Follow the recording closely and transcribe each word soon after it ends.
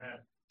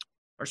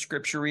Our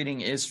scripture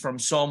reading is from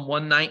Psalm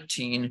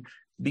 119,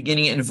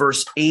 beginning in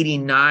verse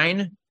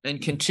 89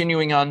 and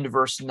continuing on to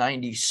verse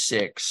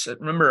 96.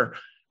 Remember,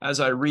 as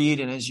I read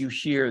and as you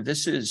hear,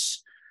 this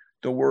is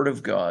the word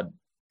of God.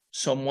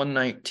 Psalm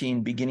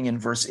 119, beginning in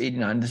verse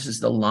 89. This is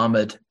the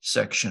Lamed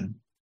section.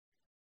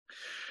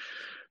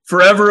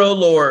 Forever, O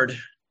Lord,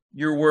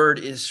 your word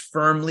is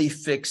firmly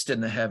fixed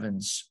in the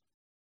heavens.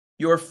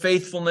 Your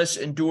faithfulness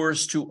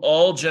endures to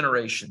all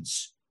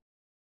generations.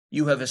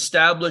 You have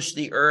established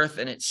the earth,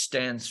 and it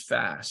stands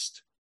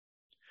fast.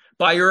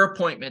 By your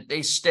appointment,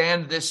 they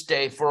stand this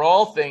day, for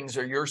all things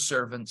are your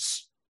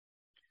servants.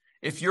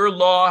 If your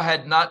law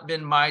had not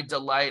been my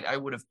delight, I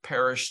would have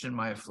perished in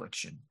my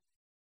affliction.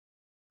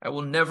 I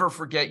will never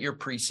forget your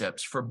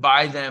precepts, for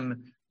by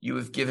them you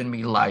have given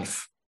me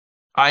life.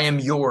 I am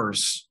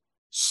yours.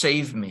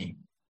 Save me,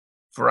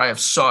 for I have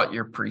sought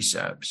your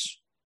precepts.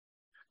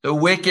 The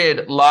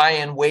wicked lie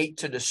in wait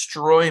to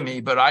destroy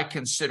me, but I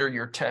consider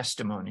your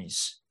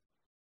testimonies.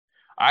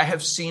 I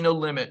have seen a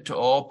limit to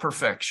all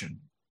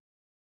perfection,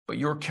 but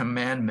your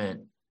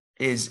commandment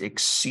is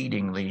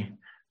exceedingly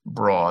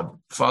broad.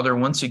 Father,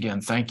 once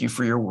again, thank you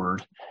for your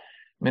word.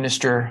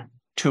 Minister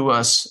to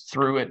us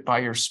through it by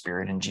your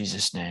Spirit. In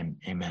Jesus' name,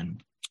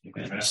 amen. You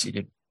can be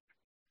seated.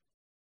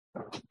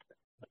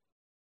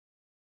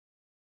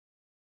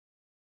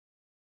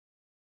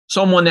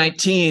 Psalm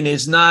 119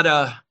 is not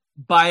a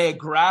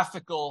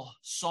biographical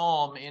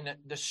psalm in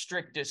the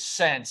strictest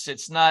sense.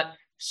 It's not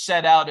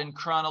set out in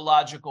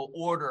chronological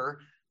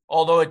order,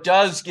 although it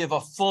does give a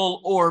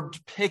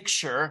full-orbed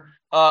picture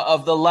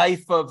of the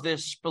life of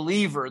this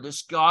believer,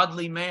 this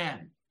godly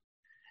man.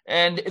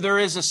 And there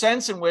is a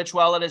sense in which,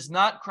 while it is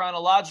not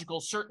chronological,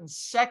 certain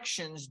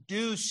sections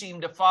do seem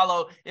to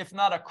follow, if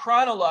not a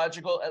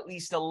chronological, at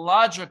least a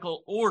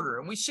logical order.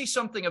 And we see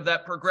something of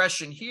that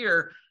progression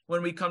here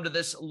when we come to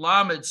this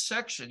Lamed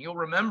section. You'll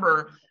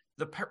remember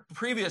the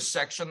previous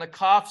section, the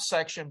Kaf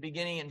section,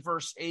 beginning in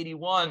verse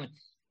 81.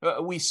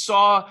 We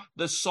saw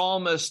the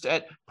psalmist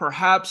at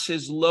perhaps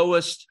his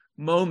lowest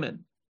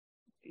moment.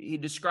 He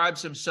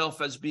describes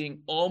himself as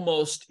being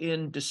almost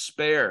in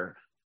despair.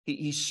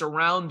 He's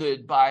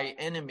surrounded by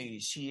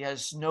enemies. He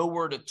has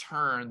nowhere to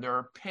turn. There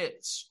are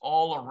pits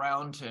all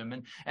around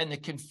him. And the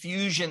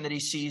confusion that he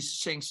sees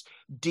sinks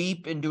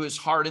deep into his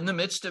heart. In the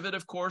midst of it,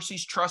 of course,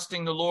 he's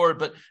trusting the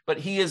Lord, but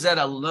he is at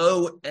a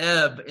low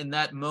ebb in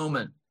that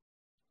moment.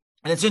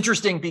 And it's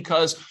interesting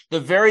because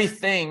the very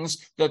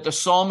things that the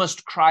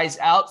psalmist cries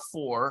out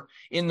for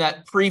in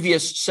that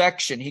previous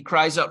section, he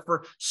cries out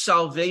for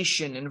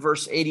salvation in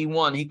verse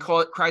 81. He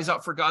cries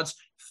out for God's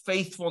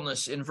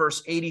faithfulness in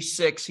verse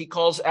 86. He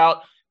calls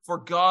out for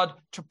God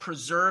to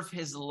preserve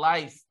his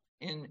life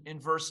in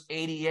verse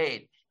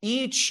 88.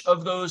 Each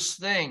of those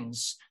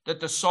things that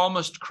the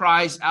psalmist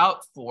cries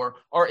out for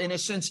are, in a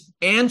sense,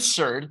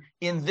 answered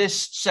in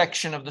this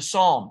section of the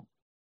psalm.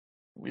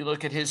 We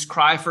look at his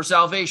cry for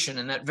salvation,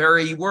 and that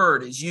very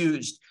word is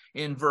used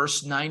in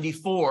verse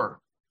 94.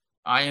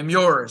 I am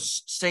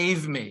yours,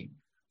 save me,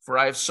 for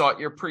I have sought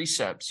your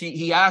precepts.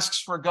 He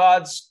asks for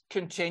God's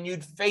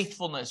continued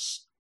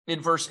faithfulness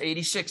in verse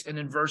 86, and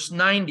in verse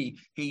 90,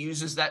 he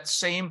uses that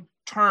same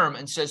term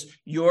and says,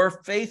 your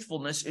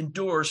faithfulness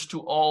endures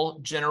to all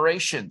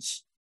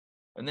generations.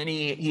 And then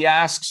he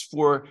asks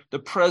for the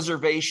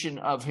preservation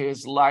of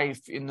his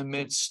life in the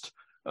midst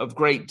of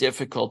great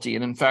difficulty.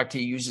 And in fact,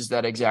 he uses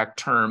that exact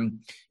term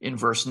in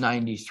verse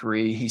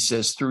 93. He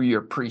says, through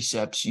your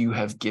precepts, you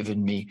have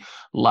given me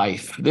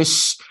life.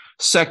 This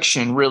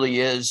section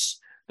really is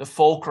the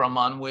fulcrum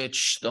on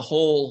which the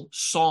whole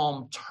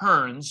psalm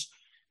turns.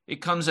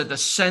 It comes at the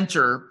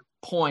center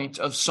point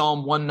of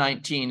Psalm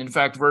 119. In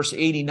fact, verse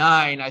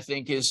 89, I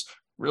think, is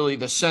really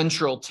the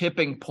central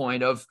tipping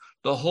point of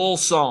the whole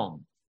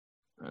psalm.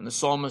 And the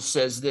psalmist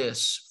says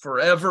this,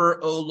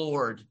 forever, O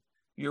Lord,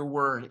 your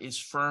word is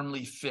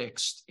firmly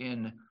fixed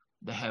in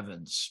the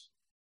heavens.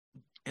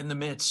 In the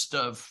midst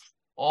of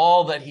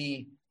all that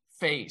he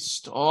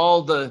faced,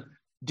 all the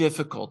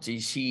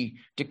difficulties, he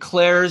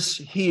declares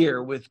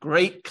here with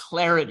great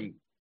clarity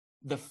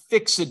the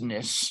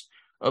fixedness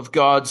of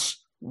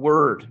God's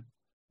word.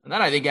 And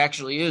that, I think,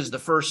 actually is the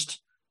first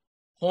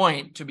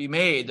point to be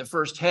made, the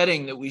first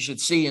heading that we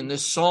should see in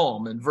this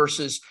psalm. In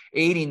verses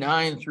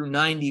 89 through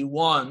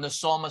 91, the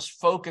psalmist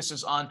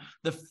focuses on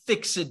the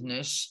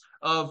fixedness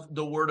of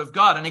the word of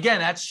God. And again,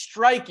 that's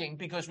striking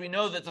because we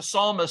know that the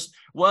psalmist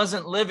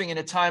wasn't living in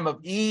a time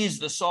of ease.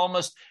 The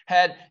psalmist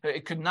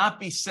it could not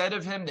be said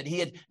of him that he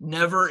had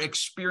never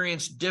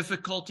experienced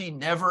difficulty,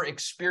 never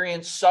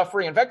experienced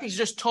suffering. In fact, he's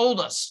just told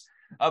us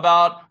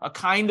about a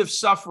kind of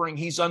suffering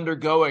he's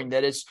undergoing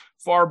that is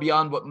far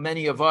beyond what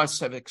many of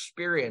us have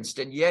experienced.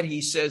 And yet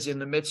he says in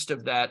the midst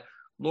of that,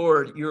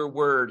 Lord, your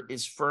word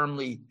is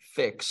firmly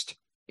fixed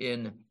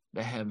in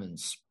the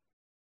heavens.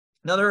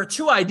 Now, there are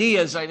two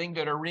ideas, I think,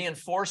 that are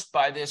reinforced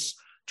by this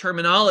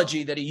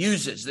terminology that he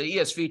uses. The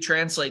ESV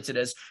translates it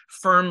as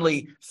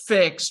firmly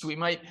fixed. We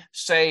might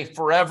say,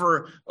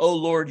 forever, O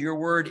Lord, your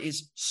word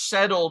is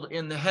settled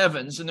in the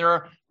heavens. And there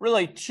are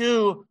really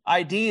two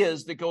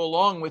ideas that go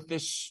along with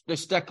this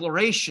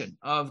declaration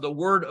of the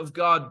word of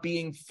God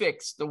being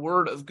fixed, the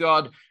word of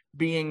God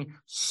being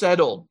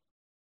settled.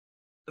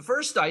 The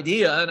first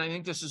idea, and I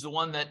think this is the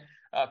one that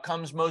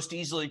comes most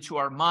easily to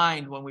our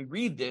mind when we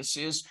read this,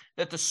 is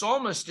that the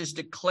psalmist is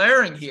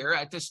declaring here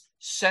at this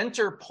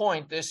center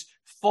point, this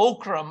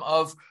fulcrum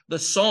of the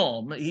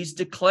psalm, he's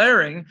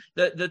declaring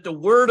that the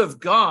word of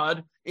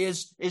God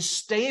is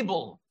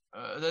stable,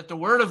 that the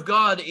word of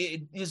God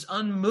is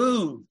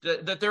unmoved,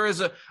 that there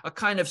is a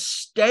kind of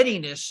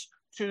steadiness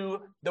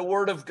to the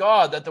word of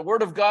God, that the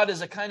word of God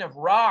is a kind of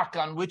rock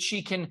on which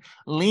he can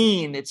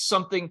lean. It's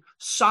something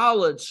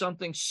solid,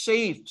 something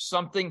safe,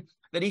 something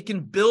that he can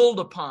build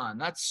upon.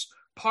 That's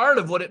part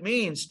of what it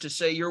means to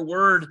say your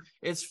word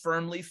is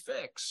firmly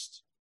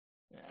fixed.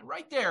 And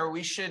right there,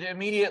 we should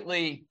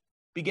immediately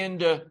begin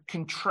to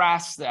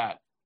contrast that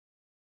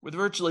with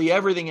virtually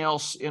everything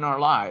else in our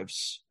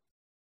lives.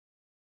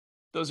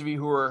 Those of you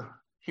who were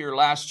here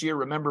last year,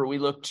 remember we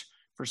looked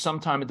for some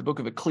time at the book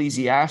of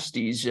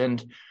Ecclesiastes,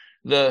 and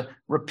the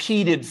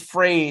repeated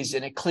phrase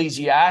in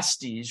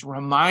Ecclesiastes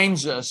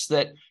reminds us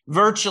that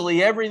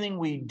virtually everything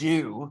we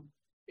do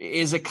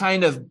is a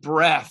kind of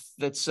breath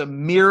that's a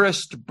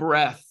merest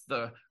breath.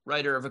 The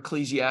writer of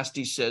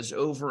Ecclesiastes says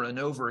over and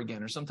over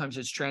again, or sometimes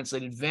it's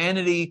translated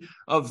vanity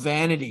of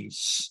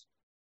vanities.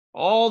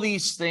 All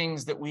these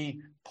things that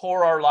we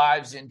pour our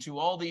lives into,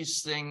 all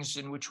these things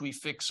in which we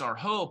fix our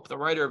hope, the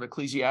writer of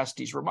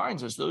Ecclesiastes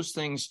reminds us those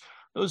things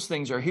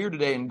are here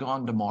today and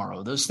gone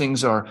tomorrow. Those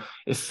things are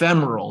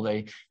ephemeral.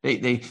 They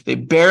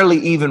barely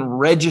even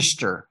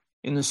register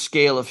in the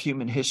scale of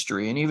human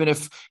history. And even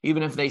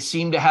if they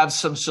seem to have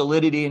some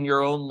solidity in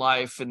your own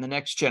life, in the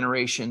next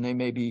generation, they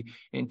may be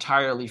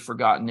entirely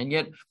forgotten. And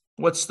yet,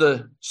 what's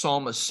the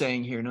psalmist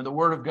saying here? No, the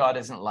word of God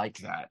isn't like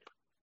that.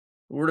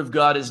 The word of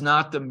God is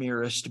not the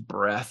merest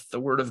breath.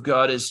 The word of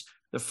God is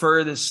the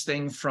furthest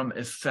thing from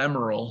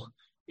ephemeral.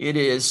 It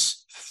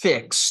is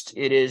fixed.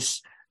 It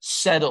is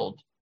settled.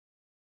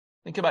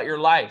 Think about your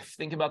life.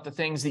 Think about the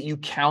things that you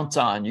count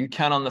on. You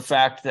count on the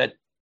fact that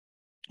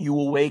you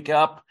will wake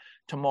up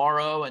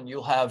tomorrow and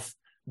you'll have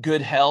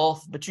good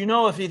health. But you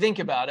know, if you think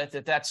about it,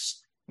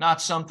 that's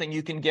not something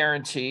you can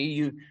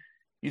guarantee.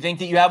 You think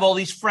that you have all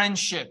these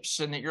friendships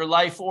and that your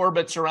life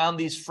orbits around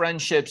these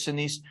friendships and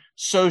these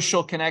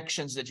social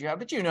connections that you have.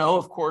 But you know,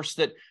 of course,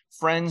 that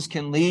friends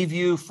can leave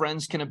you,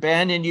 friends can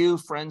abandon you,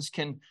 friends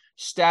can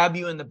stab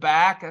you in the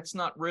back. That's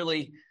not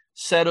really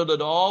settled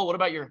at all. What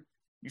about your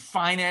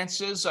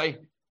finances? I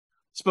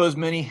suppose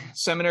many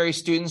seminary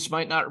students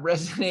might not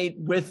resonate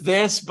with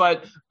this,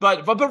 but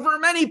for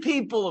many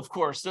people, of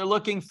course, they're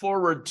looking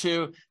forward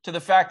to the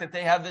fact that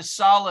they have this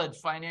solid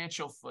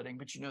financial footing.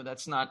 But you know,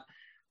 that's not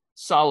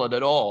solid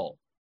at all.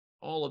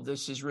 All of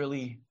this is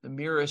really the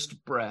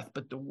merest breath.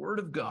 But the word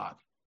of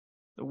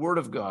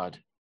God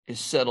is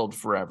settled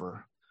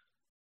forever.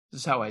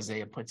 This is how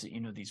Isaiah puts it.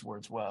 You know these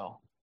words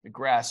well. The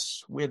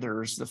grass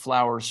withers, the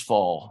flowers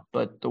fall,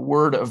 but the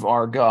word of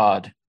our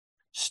God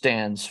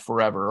stands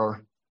forever.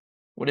 Or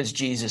what does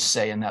Jesus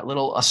say in that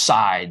little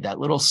aside, that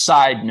little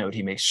side note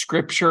he makes?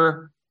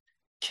 Scripture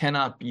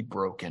cannot be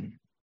broken,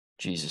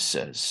 Jesus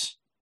says.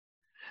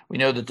 We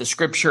know that the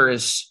scripture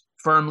is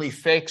firmly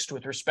fixed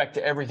with respect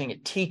to everything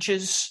it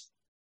teaches,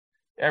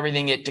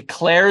 everything it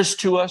declares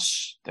to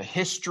us, the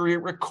history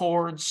it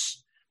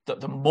records,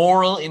 the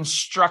moral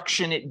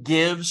instruction it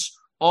gives.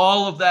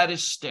 All of that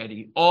is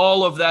steady.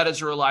 All of that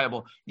is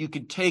reliable. You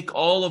could take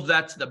all of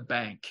that to the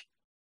bank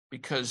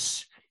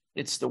because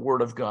it's the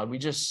word of God. We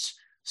just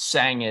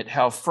sang it.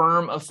 How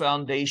firm a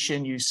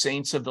foundation, you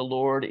saints of the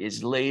Lord,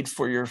 is laid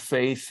for your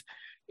faith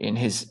in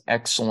his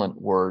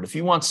excellent word. If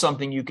you want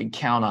something you can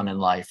count on in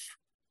life,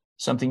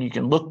 something you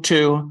can look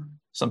to,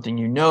 something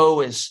you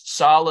know is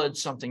solid,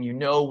 something you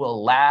know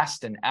will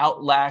last and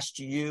outlast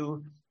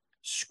you,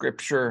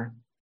 Scripture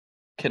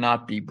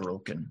cannot be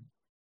broken.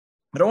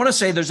 But I want to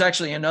say there's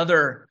actually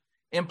another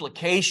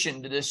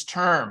implication to this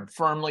term,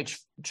 firmly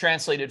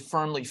translated,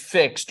 firmly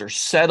fixed or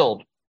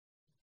settled.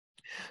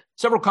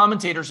 Several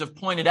commentators have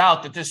pointed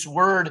out that this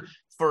word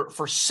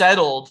for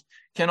settled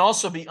can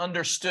also be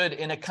understood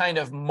in a kind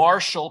of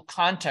martial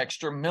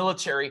context or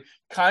military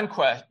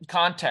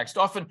context.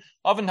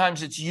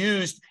 Oftentimes it's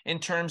used in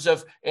terms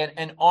of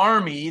an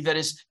army that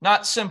is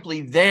not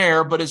simply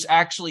there, but is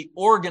actually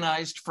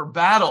organized for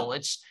battle.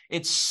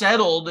 It's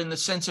settled in the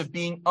sense of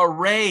being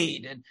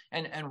arrayed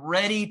and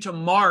ready to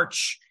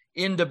march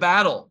into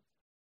battle.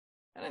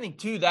 And I think,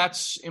 too,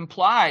 that's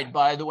implied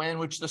by the way in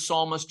which the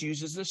psalmist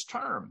uses this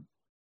term.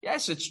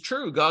 Yes, it's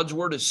true. God's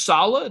word is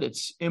solid.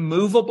 It's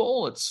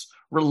immovable. It's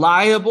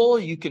reliable.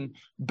 You can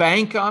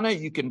bank on it.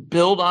 You can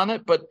build on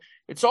it. But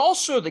it's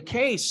also the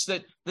case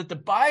that the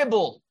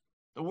Bible,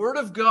 the word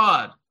of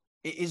God,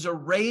 is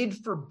arrayed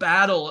for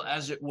battle,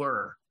 as it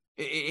were.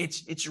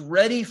 It's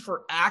ready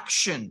for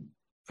action,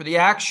 for the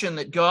action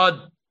that God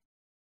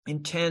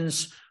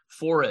intends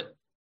for it.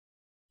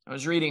 I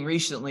was reading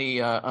recently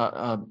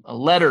a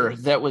letter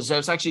that was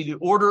actually the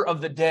order of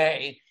the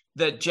day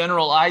that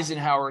General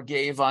Eisenhower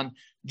gave on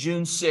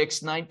June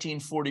 6,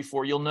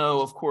 1944. You'll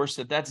know, of course,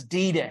 that that's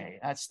D-Day.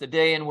 That's the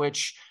day in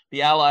which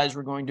the Allies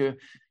were going to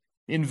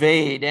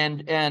invade,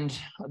 and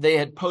they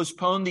had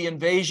postponed the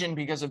invasion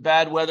because of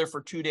bad weather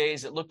for 2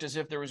 days. It looked as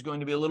if there was going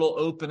to be a little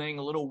opening,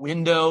 a little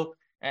window,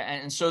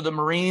 and so the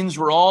Marines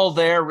were all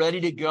there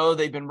ready to go.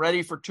 They'd been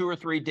ready for 2 or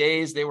 3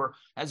 days. They were,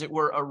 as it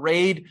were,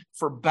 arrayed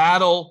for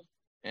battle.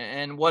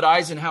 And what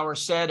Eisenhower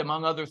said,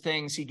 among other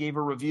things, he gave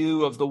a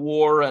review of the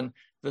war and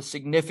the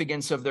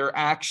significance of their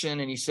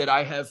action, and he said,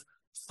 "I have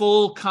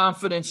full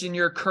confidence in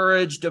your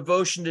courage,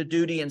 devotion to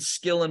duty, and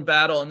skill in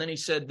battle." And then he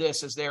said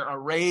this, as they're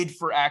arrayed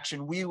for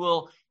action: "We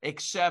will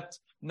accept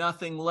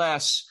nothing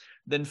less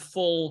than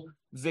full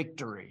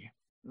victory."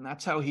 And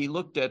that's how he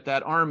looked at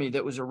that army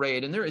that was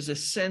arrayed. And there is a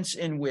sense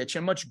in which,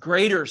 a much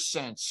greater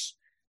sense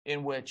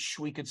in which,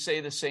 we could say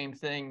the same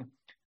thing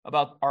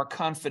about our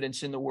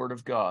confidence in the Word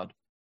of God.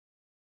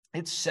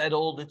 It's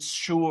settled, it's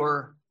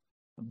sure,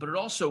 but it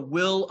also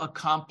will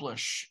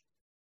accomplish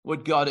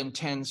what God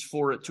intends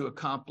for it to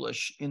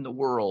accomplish in the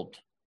world.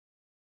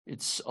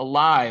 It's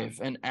alive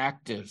and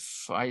active.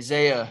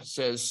 Isaiah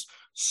says,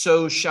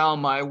 "So shall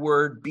my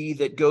word be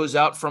that goes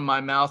out from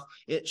my mouth.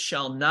 It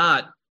shall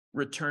not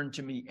return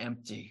to me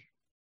empty.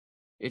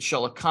 It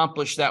shall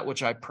accomplish that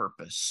which I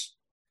purpose,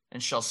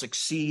 and shall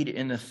succeed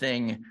in the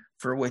thing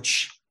for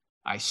which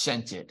I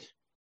sent it."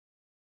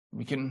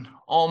 We can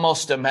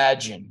almost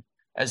imagine,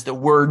 as the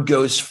word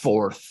goes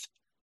forth,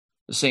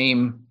 the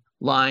same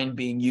line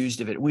being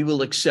used of it: "We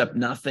will accept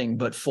nothing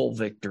but full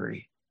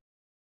victory.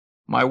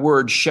 My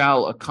word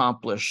shall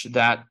accomplish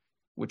that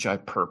which I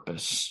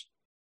purpose."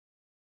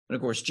 And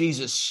of course,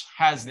 Jesus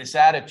has this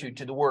attitude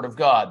to the Word of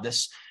God,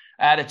 this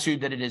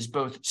attitude that it is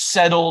both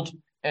settled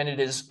and it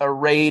is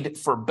arrayed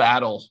for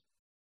battle.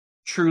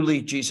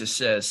 Truly, Jesus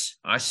says,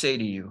 "I say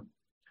to you,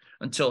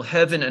 until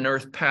heaven and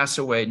earth pass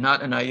away,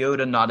 not an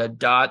iota, not a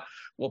dot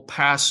will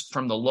pass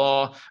from the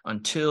law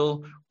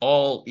until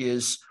all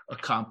is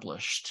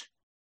accomplished."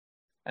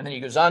 And then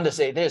he goes on to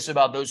say this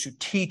about those who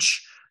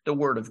teach the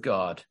Word of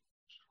God: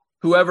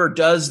 "Whoever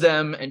does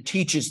them and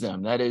teaches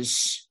them," that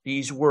is,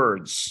 these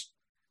words,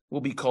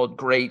 "will be called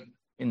great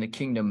in the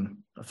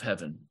kingdom of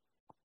heaven."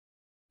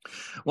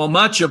 Well,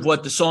 much of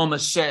what the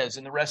psalmist says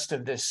in the rest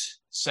of this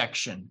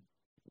section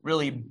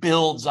really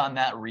builds on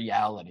that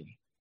reality,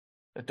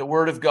 that the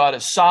Word of God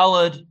is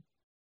solid,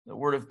 the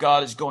Word of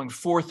God is going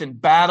forth in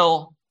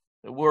battle,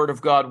 the Word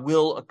of God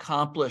will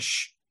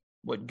accomplish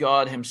what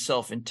God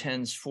himself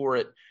intends for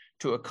it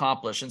to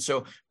accomplish. And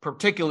so,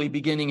 particularly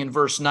beginning in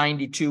verse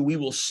 92, we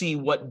will see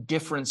what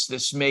difference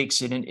this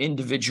makes in an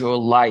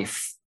individual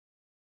life.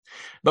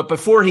 But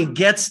before he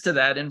gets to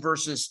that, in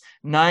verses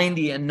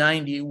 90 and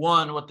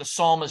 91, what the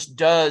psalmist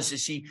does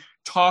is he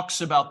talks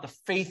about the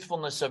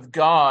faithfulness of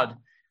God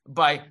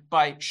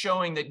by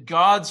showing that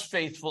God's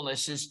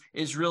faithfulness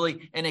is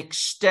really an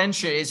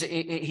extension.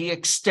 He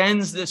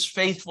extends this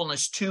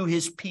faithfulness to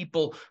his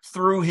people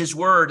through his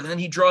word. And then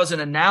he draws an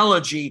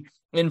analogy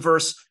in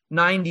verse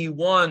 90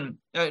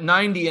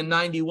 and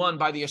 91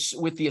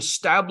 with the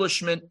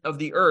establishment of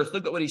the earth.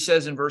 Look at what he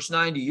says in verse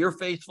 90. "Your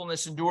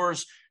faithfulness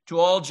endures to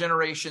all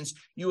generations.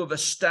 You have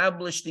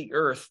established the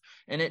earth,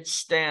 and it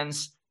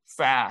stands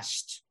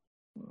fast."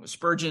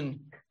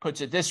 Spurgeon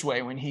puts it this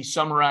way when he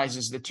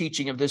summarizes the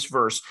teaching of this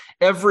verse: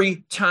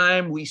 "Every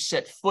time we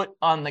set foot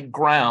on the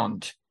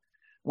ground,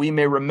 we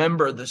may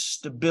remember the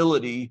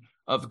stability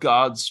of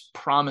God's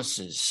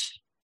promises."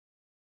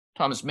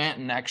 Thomas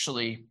Manton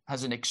actually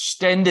has an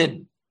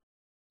extended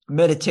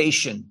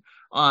meditation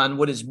on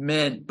what is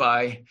meant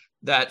by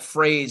that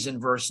phrase in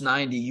verse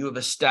 90, "You have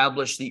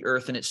established the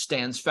earth and it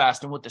stands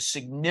fast," and what the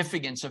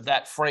significance of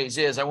that phrase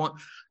is. I won't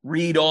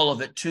read all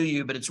of it to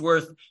you, but it's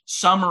worth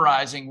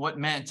summarizing what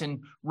meant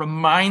and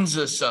reminds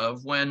us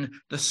of when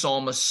the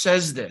psalmist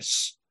says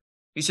this.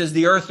 He says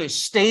the earth is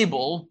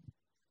stable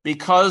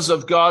because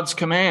of God's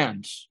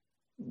command.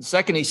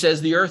 Second, he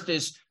says the earth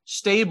is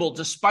stable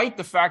despite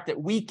the fact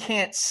that we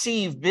can't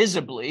see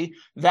visibly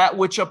that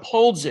which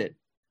upholds it.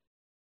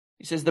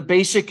 He says the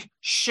basic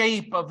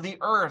shape of the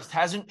earth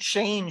hasn't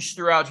changed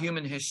throughout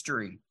human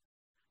history.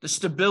 The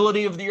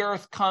stability of the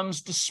earth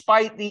comes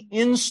despite the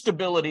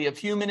instability of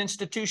human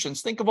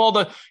institutions. Think of all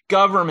the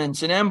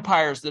governments and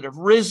empires that have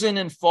risen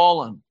and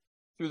fallen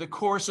through the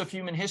course of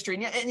human history.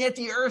 And yet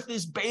the earth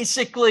is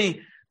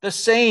basically the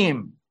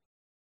same.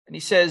 And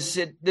he says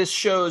this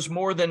shows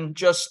more than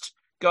just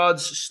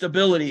God's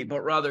stability,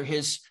 but rather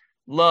his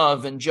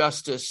love and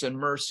justice and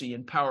mercy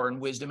and power and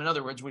wisdom. In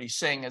other words, what he's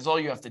saying is all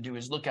you have to do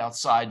is look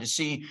outside to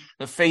see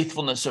the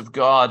faithfulness of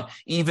God,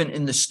 even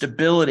in the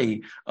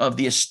stability of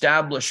the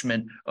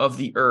establishment of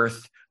the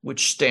earth,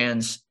 which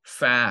stands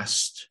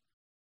fast.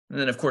 And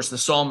then, of course, the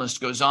psalmist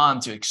goes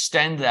on to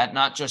extend that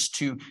not just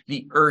to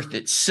the earth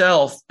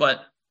itself,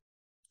 but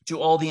to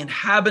all the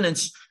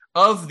inhabitants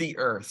of the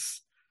earth.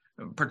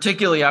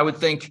 Particularly, I would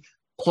think,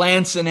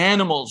 Plants and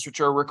animals, which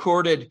are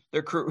recorded,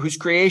 whose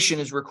creation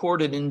is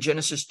recorded in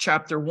Genesis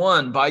chapter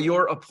 1. By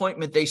your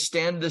appointment, they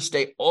stand this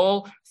day.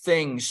 All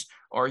things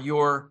are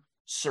your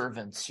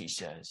servants, he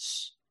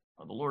says.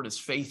 Well, the Lord is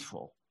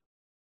faithful.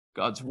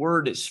 God's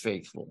word is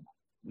faithful.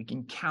 We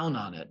can count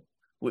on it.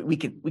 We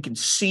can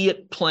see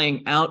it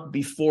playing out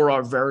before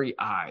our very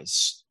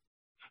eyes.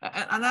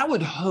 And I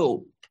would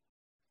hope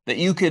that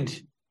you could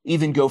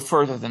even go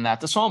further than that.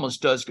 The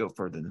psalmist does go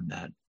further than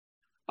that.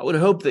 I would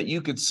hope that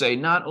you could say,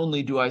 not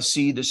only do I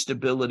see the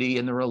stability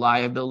and the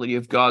reliability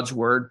of God's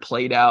word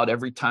played out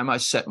every time I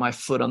set my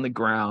foot on the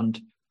ground,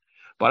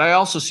 but I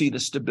also see the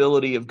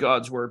stability of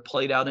God's word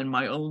played out in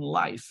my own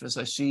life as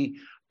I see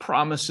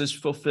promises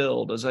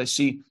fulfilled, as I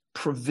see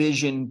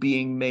provision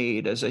being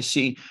made, as I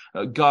see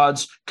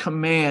God's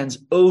commands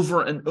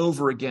over and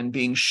over again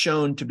being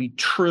shown to be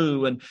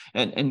true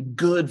and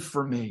good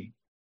for me.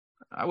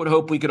 I would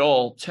hope we could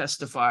all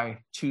testify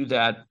to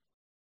that,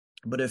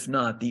 but if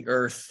not, the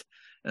earth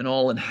and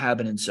all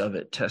inhabitants of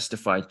it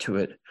testify to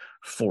it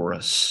for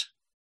us.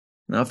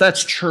 Now, if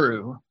that's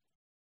true,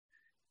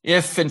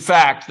 if in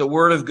fact the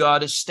word of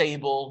God is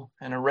stable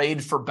and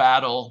arrayed for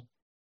battle,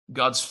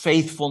 God's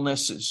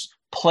faithfulness is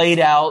played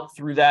out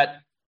through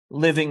that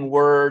living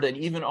word, and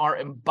even our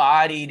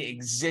embodied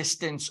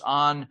existence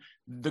on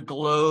the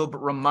globe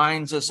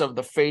reminds us of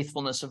the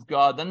faithfulness of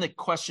God, then the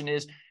question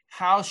is,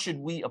 how should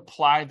we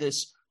apply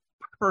this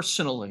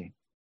personally?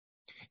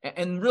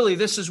 And really,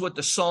 this is what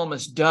the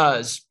psalmist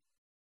does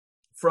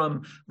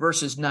from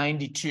verses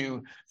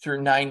 92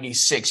 through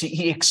 96.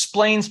 He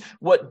explains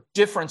what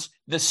difference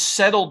the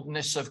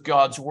settledness of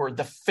God's word,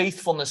 the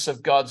faithfulness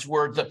of God's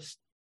word,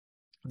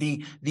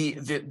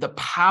 the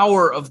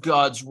power of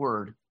God's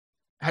word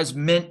has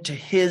meant to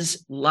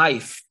his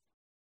life.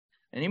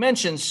 And he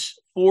mentions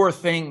 4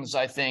 things,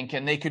 I think,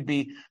 and they could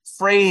be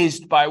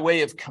phrased by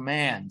way of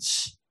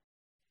commands.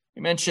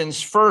 He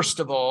mentions, first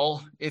of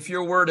all, if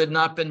your word had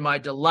not been my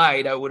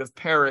delight, I would have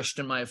perished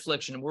in my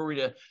affliction. And were we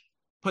to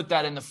put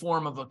that in the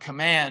form of a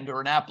command or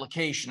an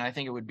application, I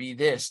think it would be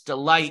this: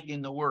 delight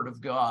in the word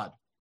of God.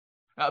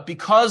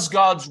 Because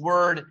God's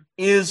word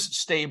is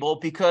stable,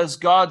 because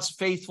God's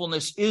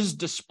faithfulness is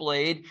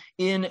displayed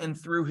in and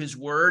through his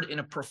word in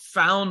a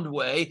profound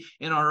way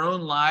in our own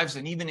lives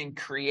and even in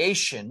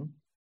creation,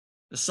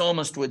 the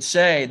psalmist would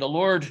say, the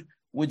Lord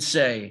would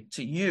say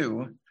to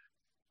you,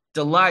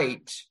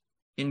 delight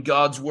in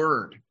God's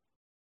word.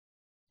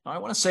 Now, I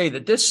want to say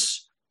that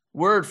this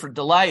word for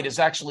delight is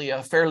actually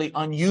a fairly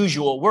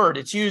unusual word.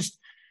 It's used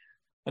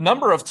a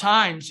number of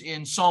times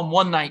in Psalm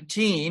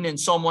 119. In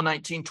Psalm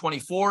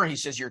 119:24, he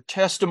says, your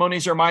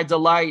testimonies are my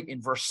delight.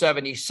 In verse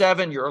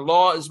 77, your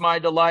law is my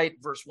delight.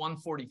 Verse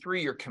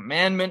 143, your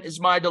commandment is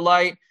my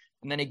delight.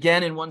 And then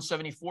again in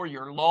 174,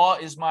 your law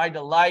is my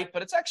delight.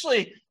 But it's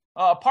actually,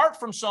 apart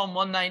from Psalm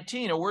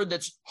 119, a word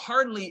that's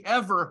hardly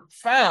ever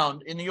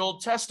found in the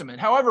Old Testament.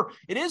 However,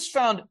 it is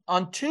found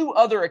on 2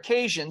 other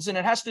occasions, and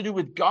it has to do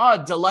with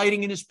God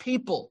delighting in his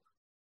people.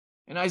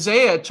 In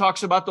Isaiah, it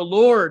talks about the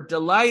Lord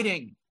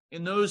delighting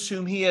in those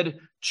whom he had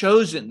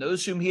chosen,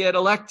 those whom he had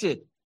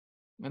elected.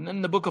 And then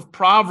in the book of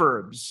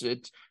Proverbs,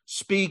 it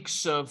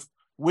speaks of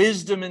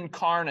wisdom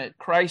incarnate,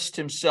 Christ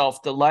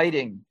himself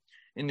delighting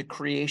in the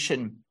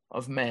creation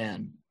of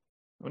man.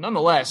 Well,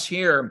 nonetheless,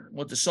 here,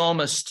 what the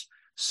psalmist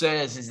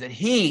says is that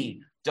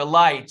he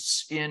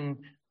delights in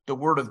the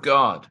word of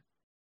God.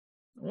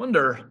 I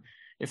wonder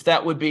if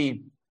that would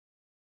be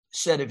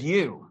said of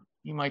you.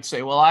 You might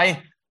say, well,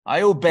 I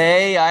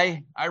obey,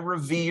 I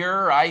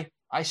revere, I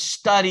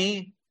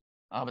study.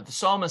 But the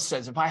psalmist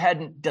says, if I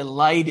hadn't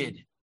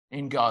delighted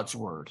in God's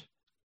word,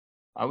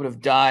 I would have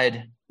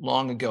died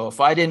long ago.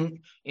 If I didn't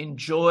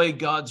enjoy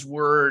God's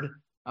word,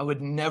 I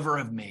would never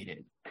have made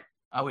it.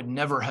 I would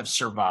never have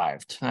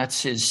survived.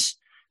 That's his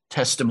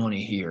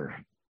testimony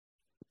here.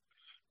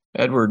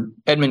 Edmund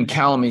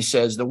Calamy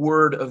says, the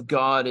word of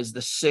God is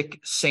the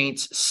sick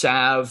saint's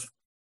salve,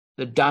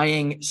 the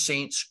dying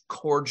saint's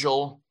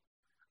cordial,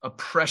 a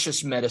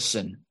precious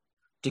medicine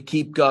to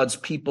keep God's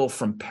people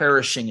from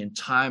perishing in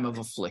time of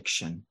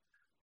affliction.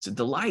 It's a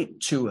delight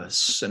to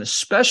us, and a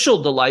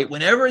special delight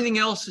when everything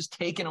else is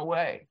taken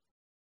away.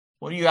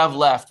 What do you have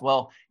left?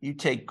 Well, you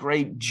take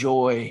great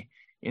joy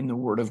in the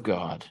word of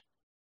God.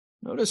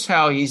 Notice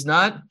how he's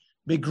not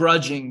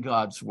begrudging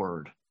God's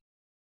word.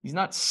 He's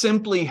not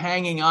simply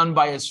hanging on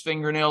by his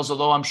fingernails,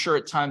 although I'm sure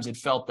at times it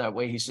felt that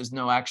way. He says,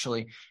 no,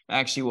 actually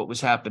what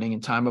was happening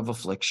in time of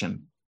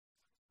affliction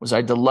was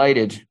I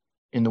delighted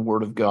in the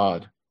word of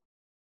God.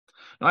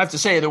 Now, I have to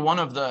say that one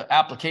of the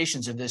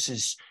applications of this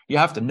is you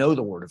have to know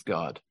the word of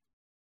God.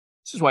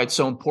 This is why it's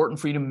so important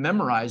for you to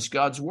memorize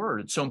God's word.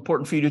 It's so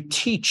important for you to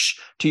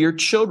teach to your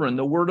children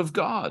the word of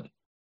God.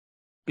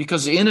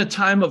 Because in a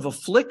time of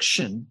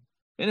affliction,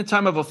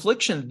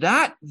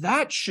 that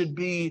should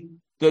be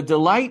the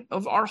delight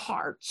of our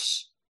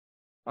hearts,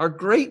 our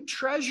great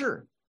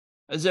treasure,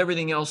 as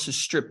everything else is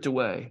stripped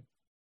away.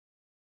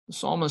 The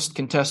psalmist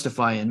can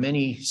testify, and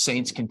many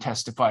saints can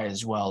testify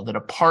as well, that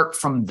apart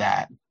from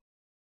that,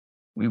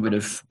 we would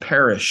have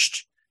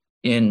perished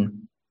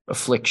in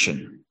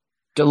affliction.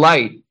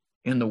 Delight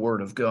in the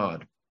word of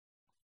God.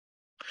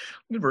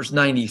 In verse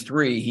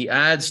 93, he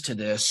adds to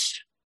this,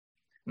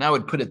 and I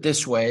would put it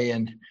this way,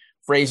 and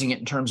phrasing it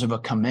in terms of a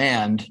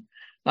command,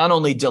 not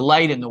only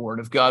delight in the word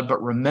of God,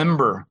 but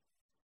remember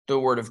the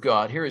word of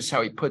God. Here is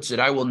how he puts it: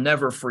 I will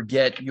never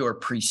forget your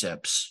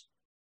precepts,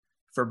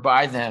 for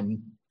by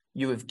them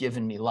you have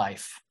given me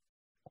life.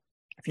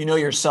 If you know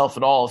yourself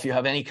at all, if you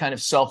have any kind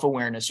of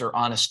self-awareness or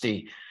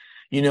honesty,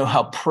 you know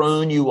how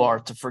prone you are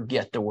to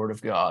forget the word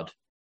of God.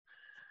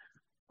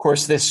 Of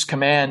course, this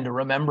command to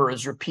remember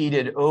is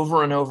repeated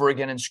over and over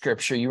again in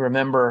Scripture. You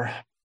remember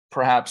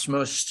perhaps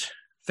most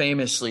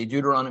famously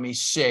Deuteronomy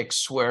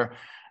 6, where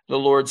the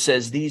Lord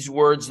says, these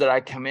words that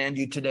I command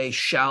you today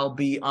shall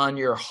be on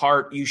your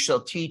heart. You shall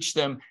teach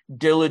them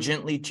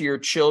diligently to your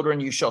children.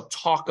 You shall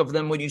talk of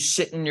them when you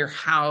sit in your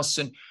house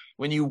and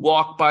when you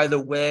walk by the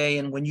way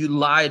and when you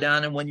lie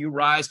down and when you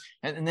rise.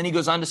 And then he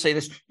goes on to say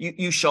this,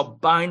 you shall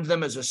bind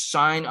them as a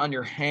sign on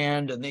your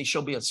hand, and they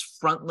shall be as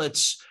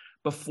frontlets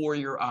before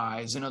your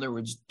eyes. In other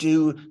words,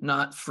 do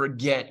not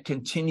forget.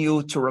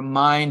 Continue to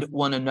remind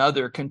one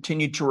another.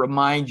 Continue to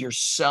remind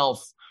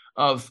yourself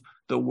of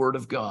the word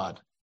of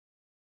God.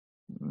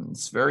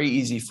 It's very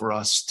easy for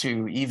us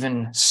to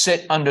even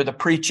sit under the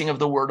preaching of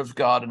the word of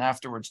God and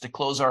afterwards to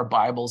close our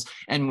Bibles,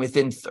 and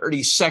within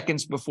 30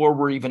 seconds before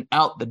we're even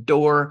out the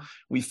door,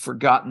 we've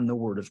forgotten the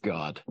word of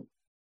God.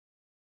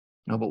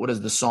 No, but what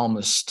does the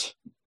psalmist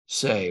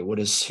say? What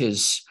is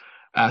his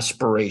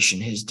aspiration,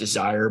 his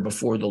desire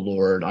before the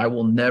Lord? I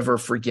will never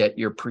forget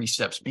your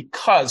precepts,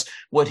 because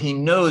what he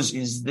knows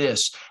is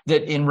this,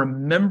 that in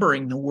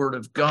remembering the word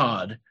of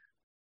God,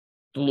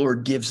 the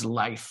Lord gives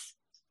life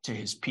to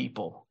his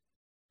people.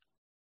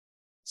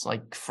 It's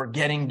like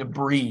forgetting to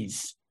breathe.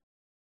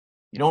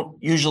 You don't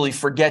usually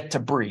forget to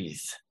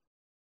breathe.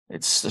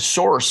 It's the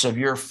source of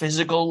your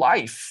physical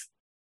life.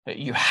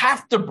 You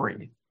have to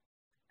breathe.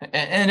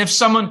 And if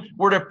someone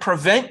were to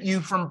prevent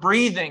you from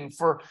breathing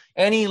for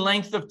any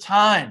length of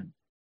time,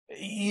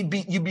 you'd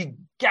be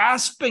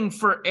gasping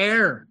for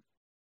air,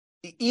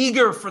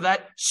 eager for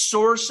that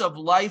source of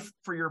life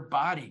for your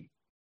body.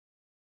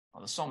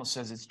 Well, the psalmist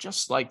says it's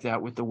just like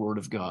that with the word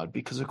of God,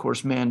 because, of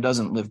course, man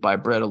doesn't live by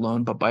bread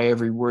alone, but by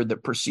every word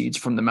that proceeds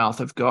from the mouth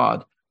of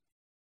God.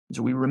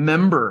 So we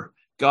remember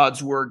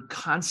God's word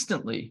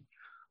constantly,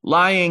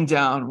 lying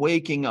down,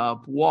 waking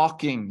up,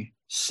 walking,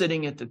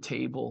 sitting at the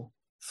table,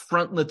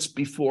 frontlets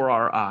before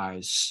our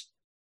eyes.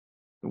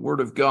 The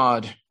word of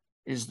God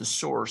is the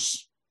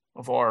source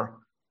of our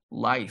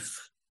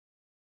life.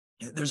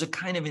 There's a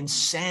kind of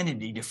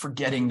insanity to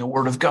forgetting the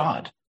word of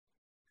God.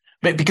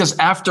 Because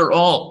after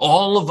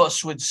all of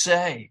us would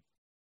say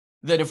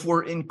that if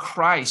we're in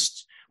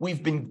Christ,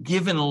 we've been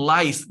given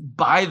life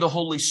by the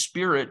Holy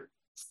Spirit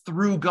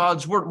through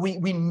God's word.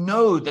 We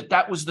know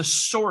that was the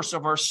source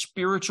of our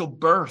spiritual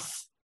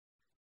birth.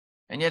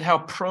 And yet how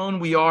prone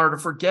we are to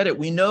forget it.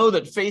 We know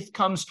that faith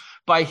comes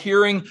by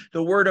hearing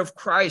the word of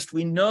Christ.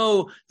 We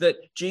know that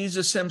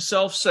Jesus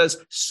himself says,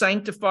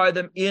 sanctify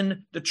them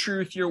in the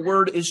truth. Your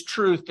word is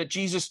truth. That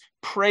Jesus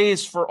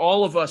prays for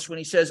all of us when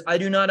he says, I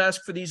do not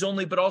ask for these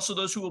only, but also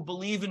those who will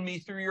believe in me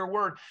through your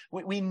word.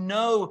 We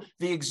know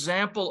the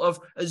example of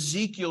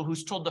Ezekiel,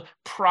 who's told to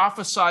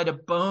prophesy to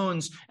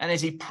bones. And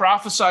as he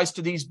prophesies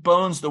to these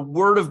bones, the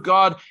word of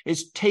God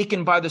is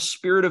taken by the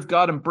Spirit of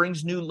God and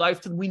brings new life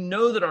to them. We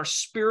know that our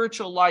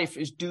spiritual life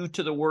is due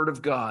to the word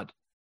of God.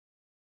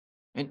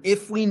 And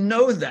if we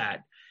know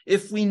that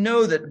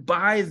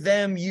by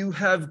them you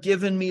have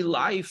given me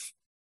life,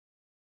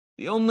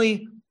 the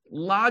only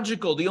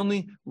logical, the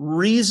only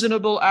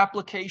reasonable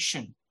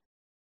application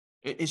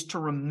is to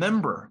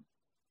remember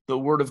the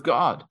word of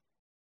God,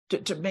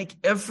 to make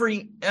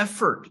every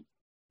effort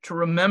to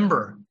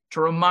remember,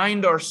 to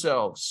remind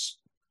ourselves,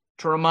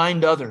 to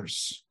remind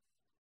others.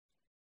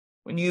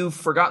 When you've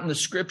forgotten the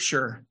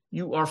scripture,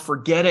 you are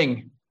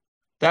forgetting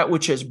that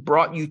which has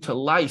brought you to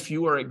life.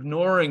 You are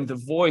ignoring the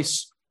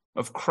voice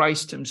of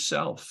Christ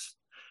himself.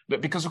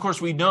 But because, of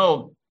course, we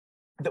know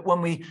that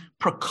when we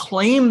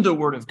proclaim the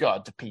word of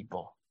God to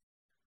people,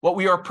 what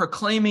we are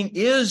proclaiming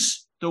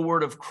is the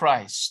word of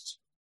Christ,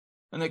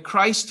 and that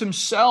Christ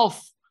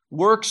himself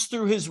works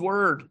through his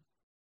word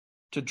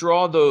to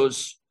draw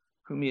those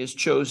whom he has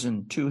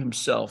chosen to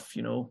himself.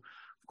 You know,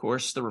 of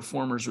course, the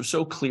reformers were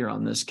so clear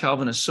on this.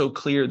 Calvin is so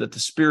clear that the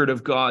Spirit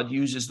of God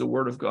uses the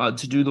word of God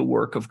to do the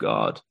work of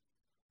God.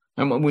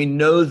 And when we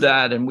know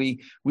that and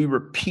we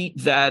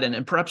repeat that,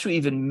 and perhaps we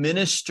even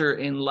minister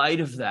in light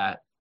of that,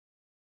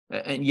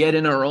 and yet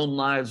in our own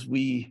lives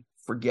we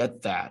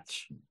forget that.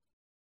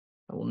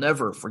 I will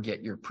never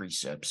forget your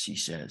precepts, he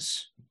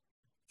says,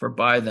 for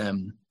by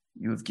them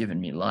you have given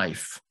me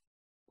life.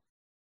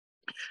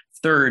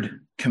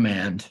 Third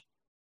command,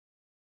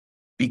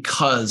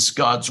 because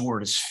God's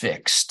word is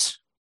fixed.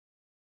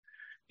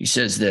 He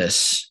says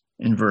this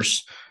in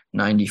verse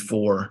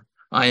 94,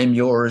 I am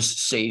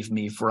yours, save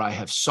me, for I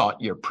have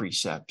sought your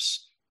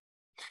precepts.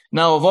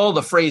 Now, of all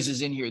the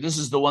phrases in here, this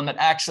is the one that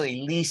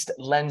actually least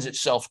lends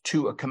itself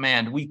to a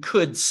command. We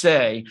could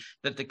say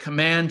that the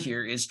command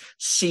here is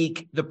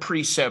seek the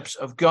precepts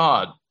of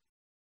God.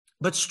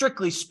 But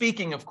strictly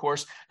speaking, of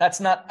course, that's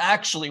not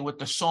actually what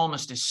the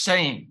psalmist is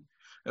saying.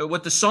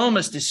 What the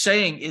psalmist is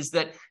saying is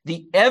that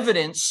the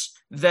evidence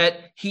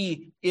that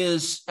he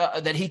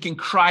can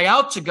cry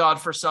out to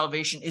God for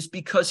salvation is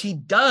because he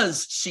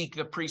does seek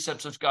the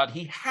precepts of God.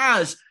 He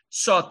has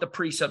sought the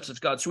precepts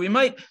of God. So we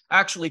might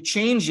actually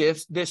change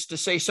this to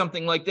say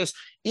something like this.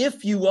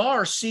 If you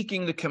are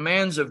seeking the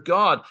commands of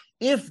God,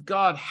 if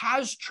God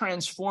has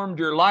transformed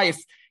your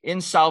life in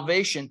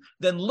salvation,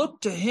 then look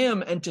to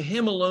him and to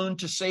him alone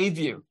to save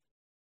you.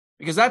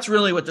 Because that's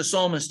really what the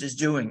psalmist is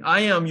doing.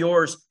 I am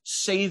yours,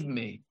 save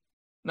me.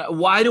 Now,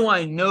 why do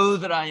I know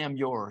that I am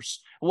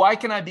yours? Why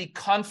can I be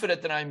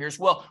confident that I'm yours?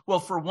 Well,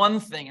 for one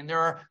thing, and there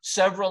are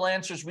several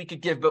answers we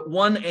could give, but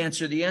one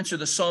answer, the answer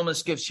the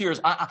psalmist gives here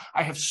is, I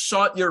have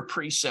sought your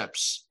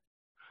precepts.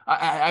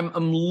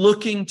 I'm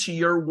looking to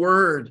your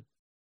word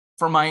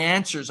for my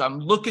answers. I'm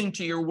looking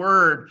to your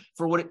word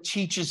for what it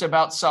teaches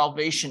about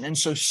salvation. And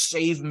so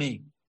save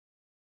me,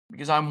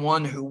 because I'm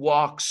one who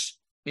walks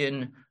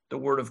in the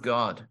word of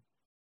God.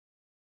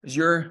 Is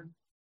your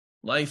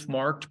life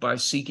marked by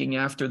seeking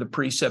after the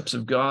precepts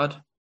of God?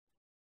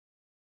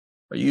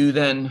 Are you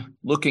then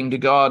looking to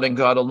God and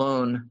God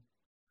alone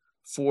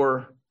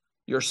for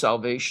your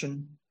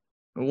salvation?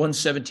 One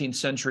 17th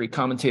century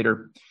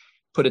commentator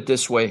put it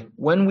this way: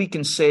 when we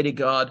can say to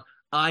God,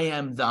 I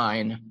am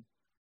thine,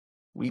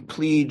 we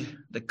plead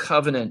the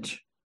covenant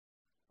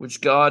which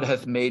God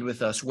hath made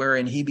with us,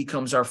 wherein he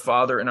becomes our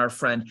Father and our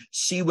friend.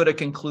 See what a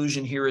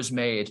conclusion here is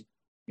made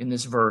in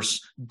this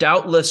verse.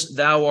 Doubtless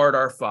thou art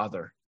our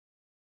Father,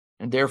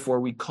 and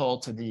therefore we call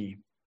to thee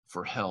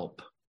for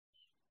help.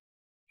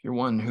 You're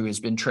one who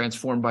has been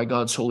transformed by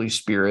God's Holy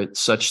Spirit,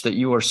 such that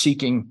you are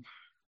seeking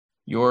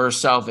your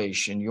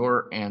salvation,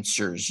 your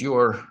answers,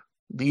 your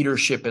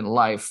leadership in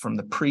life from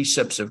the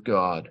precepts of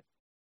God.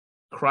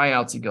 Cry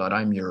out to God,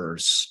 I'm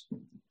yours.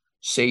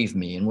 Save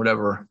me in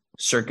whatever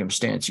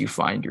circumstance you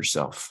find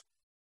yourself.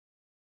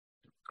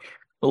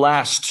 The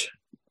last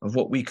of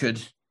what we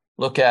could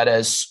look at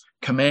as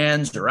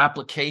commands or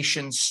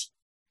applications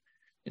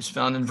is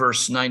found in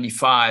verse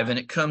 95, and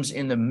it comes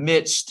in the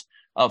midst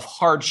of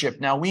hardship.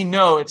 Now, we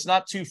know it's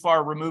not too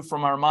far removed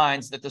from our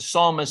minds that the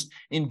psalmist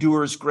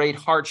endures great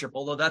hardship,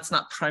 although that's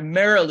not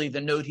primarily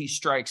the note he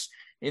strikes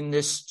in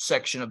this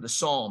section of the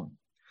psalm.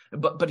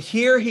 But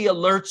here he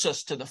alerts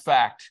us to the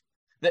fact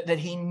that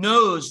he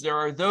knows there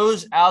are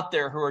those out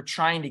there who are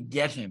trying to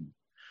get him.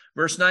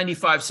 Verse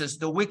 95 says,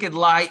 the wicked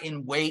lie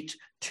in wait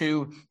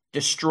to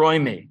destroy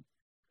me.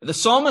 The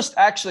psalmist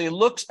actually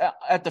looks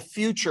at the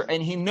future,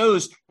 and he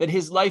knows that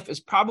his life is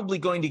probably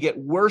going to get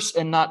worse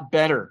and not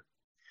better.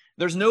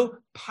 There's no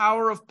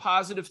power of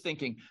positive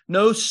thinking,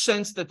 no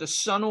sense that the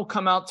sun will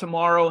come out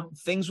tomorrow,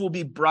 things will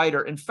be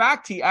brighter. In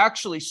fact, he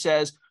actually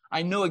says,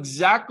 I know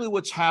exactly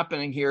what's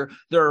happening here.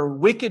 There are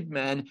wicked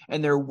men,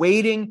 and they're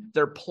waiting,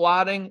 they're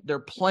plotting, they're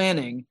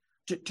planning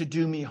to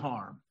do me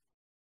harm.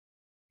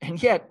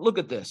 And yet, look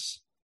at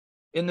this.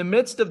 In the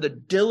midst of the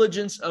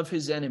diligence of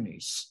his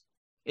enemies,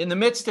 in the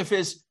midst of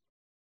his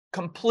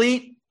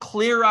complete,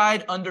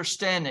 clear-eyed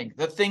understanding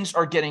that things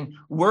are getting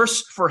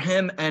worse for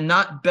him and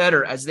not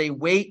better as they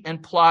wait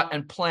and plot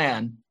and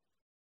plan,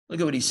 look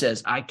at what he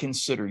says, I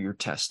consider your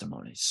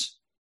testimonies.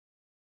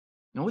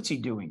 Now, what's he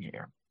doing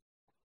here?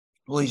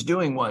 Well, he's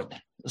doing what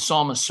the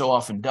psalmist so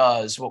often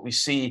does, what we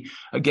see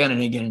again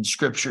and again in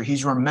Scripture.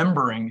 He's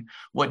remembering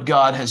what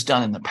God has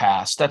done in the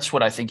past. That's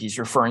what I think he's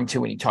referring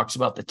to when he talks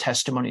about the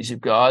testimonies of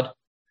God.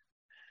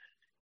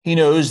 He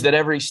knows that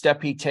every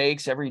step he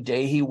takes, every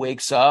day he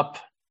wakes up,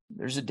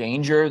 there's a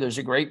danger, there's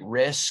a great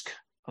risk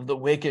of the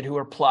wicked who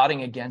are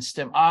plotting against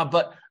him.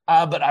 But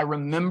I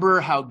remember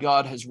how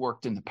God has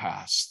worked in the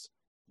past.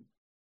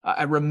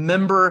 I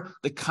remember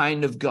the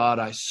kind of God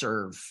I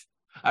serve.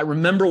 I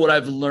remember what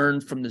I've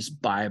learned from this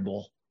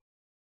Bible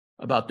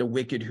about the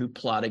wicked who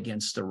plot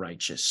against the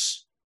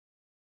righteous.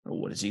 Well,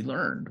 what has he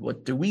learned?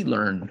 What do we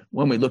learn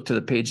when we look to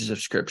the pages of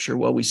Scripture?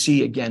 Well, we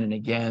see again and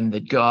again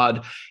that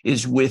God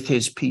is with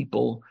his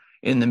people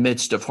in the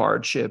midst of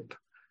hardship.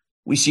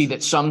 We see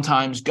that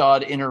sometimes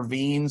God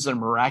intervenes and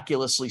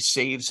miraculously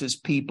saves his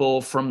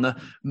people from the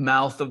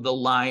mouth of the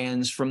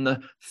lions, from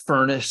the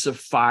furnace of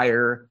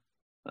fire,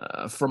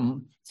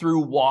 through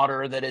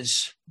water that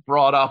is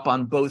brought up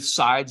on both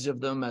sides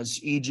of them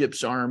as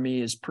Egypt's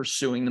army is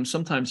pursuing them.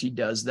 Sometimes he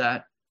does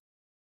that.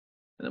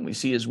 And then we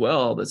see as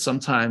well that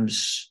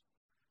sometimes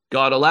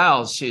God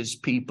allows his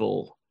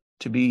people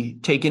to be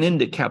taken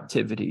into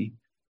captivity,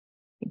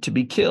 to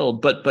be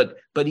killed.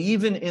 But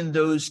even in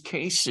those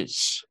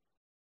cases,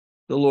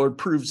 the Lord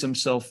proves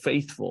himself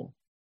faithful.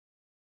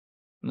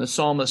 And the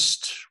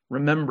psalmist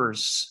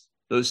remembers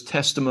those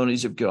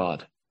testimonies of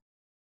God.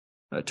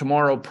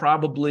 Tomorrow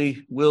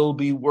probably will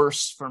be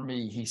worse for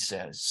me, he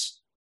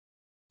says.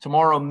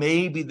 Tomorrow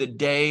may be the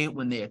day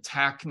when they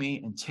attack me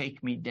and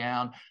take me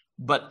down.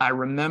 But I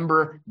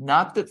remember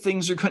not that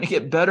things are going to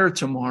get better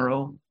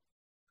tomorrow,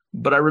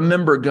 but I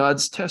remember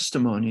God's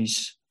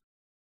testimonies.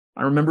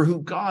 I remember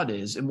who God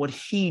is and what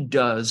he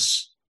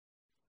does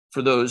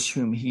for those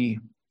whom he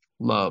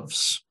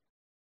loves.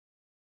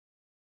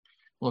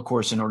 Well, of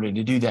course, in order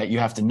to do that, you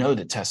have to know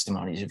the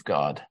testimonies of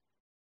God.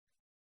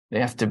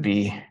 They have to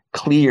be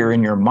clear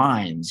in your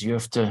minds. You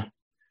have to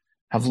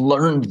have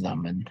learned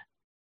them and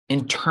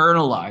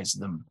internalized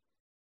them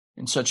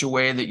in such a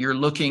way that you're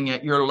looking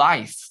at your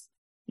life,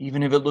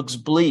 even if it looks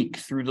bleak,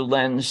 through the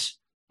lens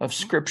of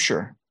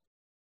Scripture.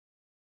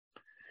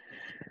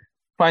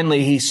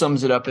 Finally, he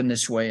sums it up in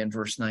this way in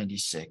verse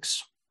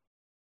 96.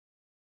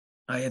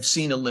 I have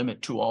seen a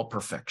limit to all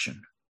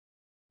perfection,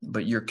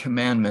 but your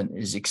commandment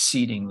is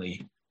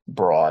exceedingly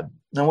broad.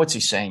 Now, what's he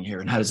saying here,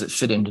 and how does it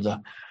fit into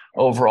the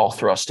overall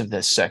thrust of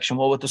this section?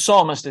 Well, what the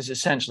psalmist is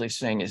essentially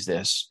saying is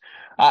this.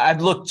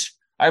 I've looked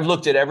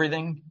at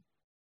everything.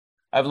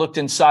 I've looked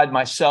inside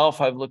myself.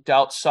 I've looked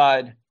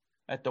outside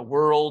at the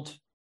world.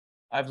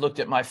 I've looked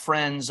at my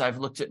friends. I've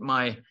looked at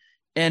my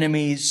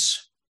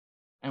enemies.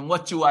 And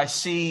what do I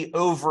see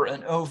over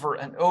and over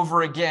and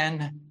over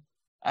again?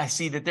 I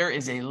see that there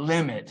is a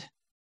limit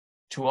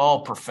to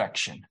all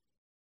perfection.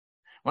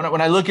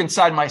 When I look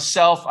inside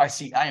myself, I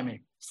see I am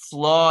a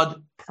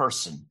flawed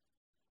person.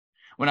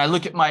 When I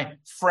look at my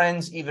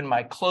friends, even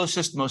my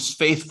closest, most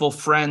faithful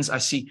friends, I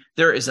see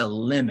there is a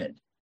limit.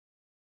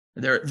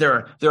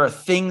 There are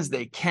things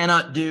they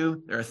cannot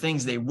do. There are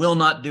things they will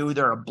not do.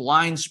 There are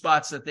blind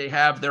spots that they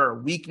have. There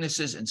are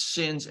weaknesses and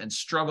sins and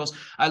struggles.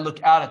 I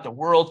look out at the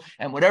world,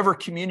 and whatever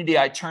community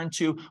I turn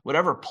to,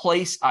 whatever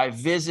place I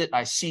visit,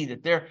 I see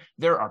that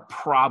there are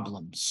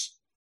problems.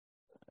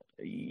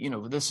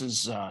 This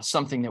is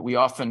something that we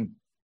often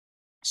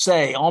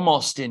say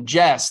almost in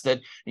jest, that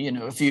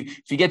if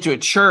you get to a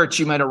church,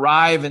 you might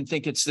arrive and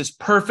think it's this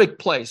perfect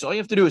place. All you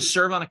have to do is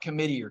serve on a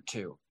committee or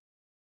two,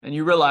 and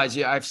you realize,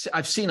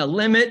 I've seen a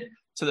limit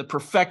to the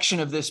perfection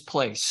of this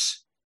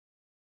place.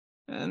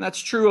 And that's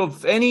true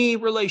of any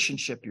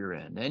relationship you're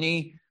in,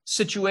 any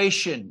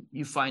situation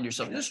you find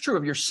yourself in. That's true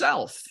of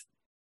yourself.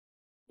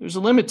 There's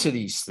a limit to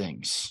these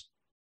things.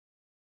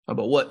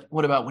 But what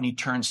about when he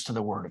turns to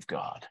the Word of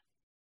God?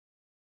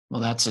 Well,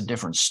 that's a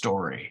different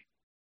story.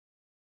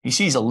 He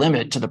sees a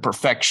limit to the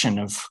perfection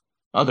of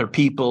other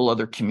people,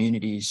 other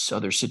communities,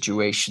 other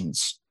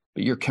situations.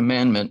 But your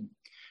commandment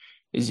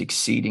is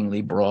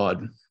exceedingly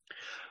broad. There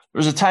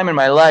was a time in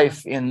my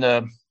life it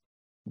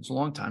was a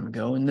long time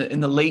ago, in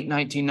the late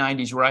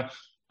 1990s, where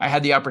I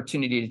had the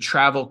opportunity to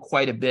travel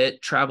quite a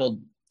bit,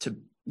 traveled to,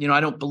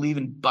 I don't believe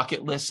in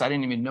bucket lists. I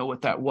didn't even know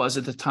what that was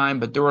at the time,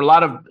 but there were a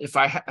lot of, if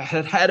I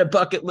had a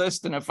bucket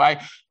list, and if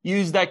I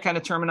used that kind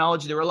of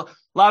terminology, there were a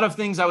lot of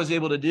things I was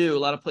able to do, a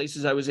lot of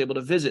places I was able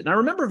to visit. And I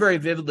remember very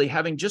vividly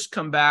having just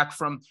come back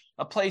from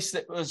a place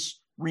that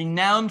was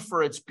renowned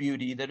for its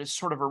beauty, that is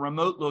sort of a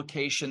remote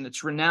location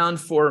that's renowned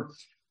for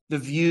the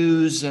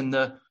views and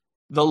the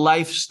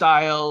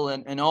lifestyle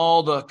and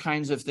all the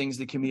kinds of things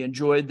that can be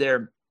enjoyed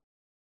there.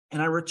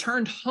 And I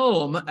returned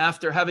home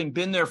after having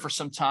been there for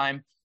some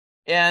time.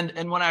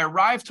 And when I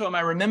arrived home,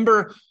 I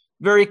remember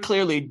very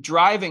clearly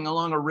driving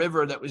along a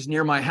river that was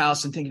near my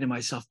house and thinking to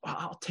myself,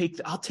 I'll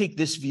take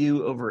this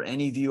view over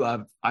any view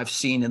I've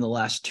seen in the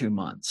last 2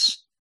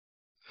 months.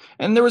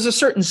 And there was a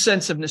certain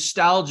sense of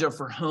nostalgia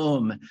for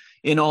home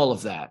in all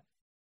of that.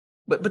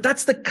 But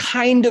that's the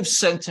kind of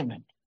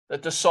sentiment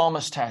that the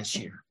psalmist has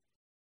here.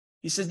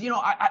 He says,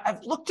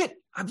 I've looked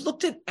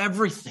at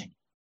everything,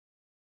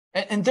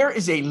 and there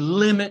is a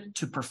limit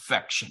to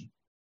perfection.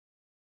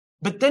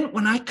 But then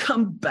when I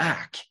come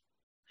back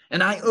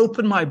and I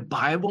open my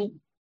Bible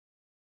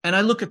and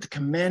I look at the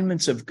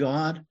commandments of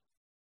God,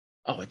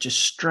 it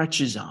just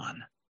stretches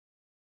on.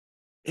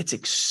 It's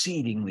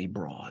exceedingly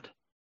broad.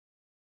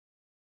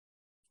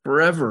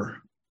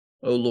 Forever,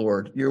 O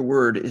Lord, your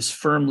word is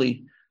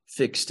firmly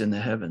fixed in the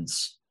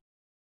heavens.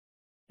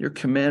 Your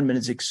commandment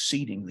is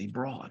exceedingly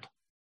broad.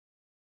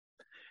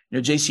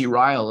 J.C.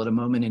 Ryle, at a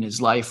moment in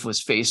his life,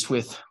 was faced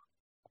with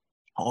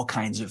all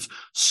kinds of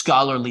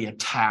scholarly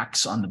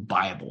attacks on the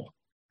Bible.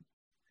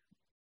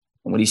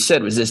 And what he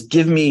said was this: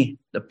 give me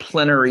the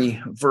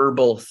plenary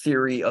verbal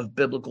theory of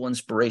biblical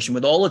inspiration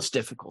with all its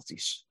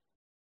difficulties.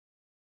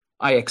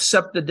 I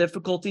accept the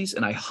difficulties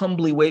and I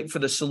humbly wait for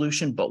the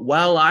solution, but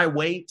while I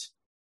wait,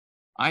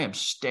 I am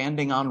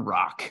standing on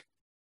rock,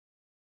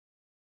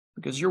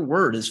 because your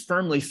word is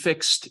firmly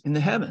fixed in the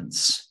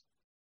heavens.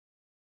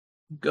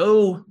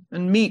 Go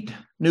and meet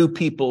new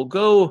people.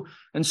 Go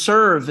and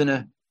serve in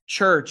a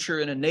church or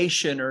in a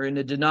nation or in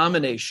a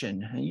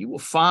denomination, and you will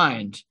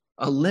find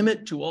a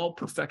limit to all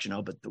perfection.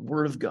 But the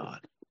word of God,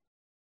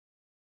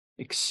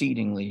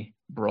 exceedingly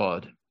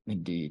broad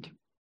indeed.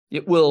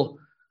 It will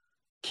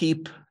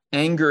keep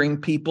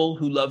angering people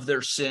who love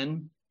their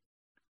sin.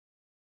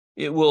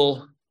 It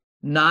will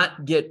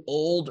not get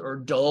old or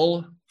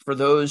dull for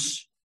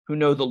those who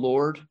know the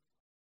Lord.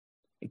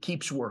 It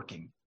keeps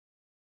working.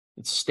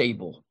 It's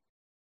stable,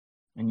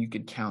 and you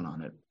could count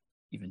on it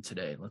even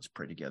today. Let's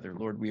pray together.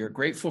 Lord, we are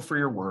grateful for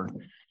your word.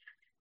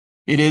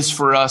 It is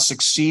for us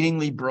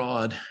exceedingly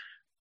broad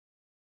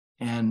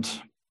and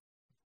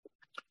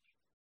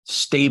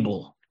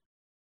stable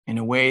in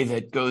a way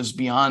that goes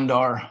beyond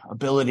our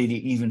ability to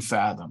even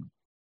fathom.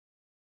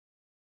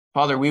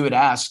 Father, we would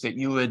ask that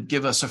you would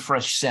give us a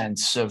fresh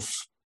sense of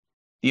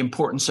the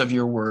importance of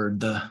your word,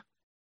 the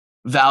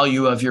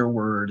value of your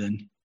word,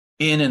 and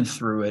in and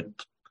through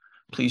it,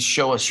 please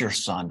show us your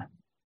Son.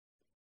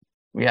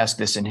 We ask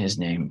this in his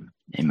name.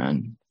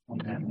 Amen.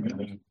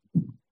 Amen.